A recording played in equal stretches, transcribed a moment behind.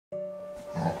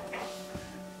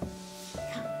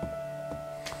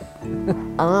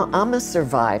I'm a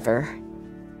survivor,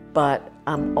 but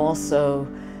I'm also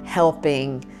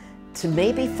helping to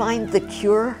maybe find the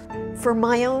cure for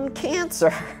my own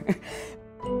cancer.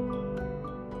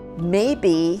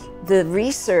 Maybe the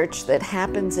research that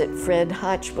happens at Fred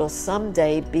Hutch will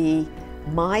someday be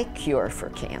my cure for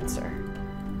cancer.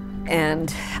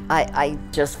 And I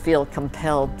just feel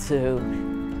compelled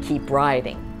to keep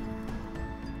writing.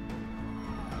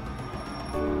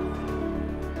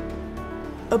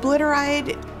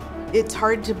 Obliteride, it's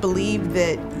hard to believe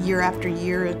that year after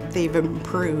year they've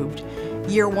improved.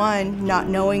 Year one, not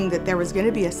knowing that there was going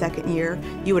to be a second year,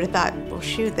 you would have thought, well,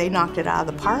 shoot, they knocked it out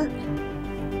of the park.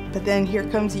 But then here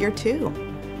comes year two,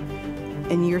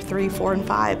 and year 3, 4, and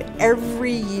 5.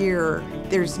 Every year,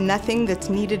 there's nothing that's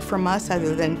needed from us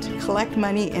other than to collect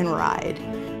money and ride.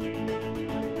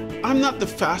 I'm not the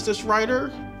fastest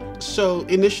rider, so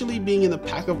initially being in the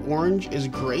pack of orange is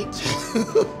great.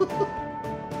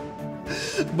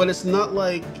 But it's not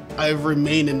like I've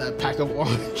remained in that pack of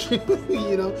orange,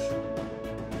 you know?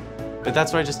 But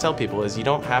that's what I just tell people is you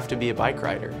don't have to be a bike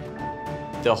rider.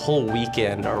 The whole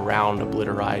weekend around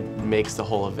Obliteride makes the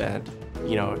whole event.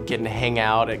 You know, getting to hang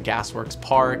out at Gasworks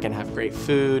Park and have great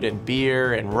food and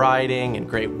beer and riding and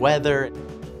great weather.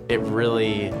 It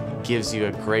really gives you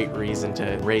a great reason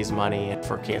to raise money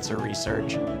for cancer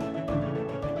research.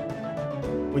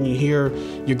 When you hear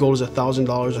your goal is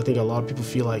 $1,000, I think a lot of people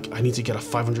feel like I need to get a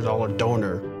 $500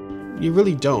 donor. You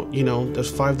really don't, you know,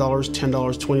 there's $5, $10,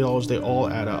 $20, they all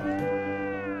add up.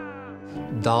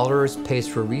 Dollars pays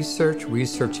for research,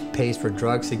 research pays for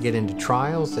drugs to get into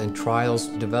trials, and trials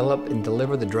develop and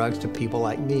deliver the drugs to people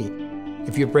like me.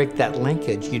 If you break that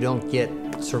linkage, you don't get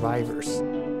survivors.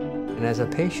 And as a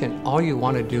patient, all you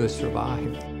want to do is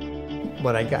survive.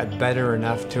 When I got better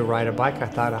enough to ride a bike, I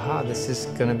thought, aha, this is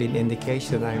going to be an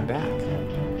indication that I'm back.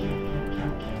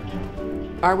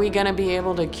 Are we going to be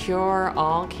able to cure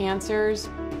all cancers?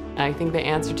 I think the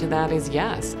answer to that is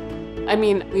yes. I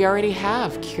mean, we already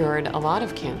have cured a lot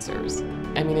of cancers.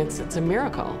 I mean, it's a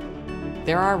miracle.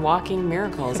 There are walking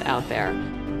miracles out there.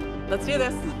 Let's do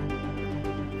this.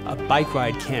 A bike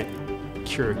ride can't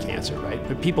cure cancer, right?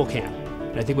 But people can.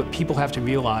 And I think what people have to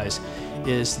realize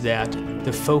is that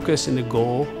the focus and the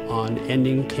goal on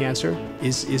ending cancer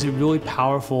is a really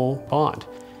powerful bond.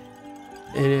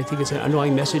 And I think it's an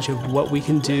underlying message of what we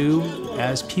can do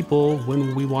as people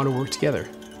when we want to work together.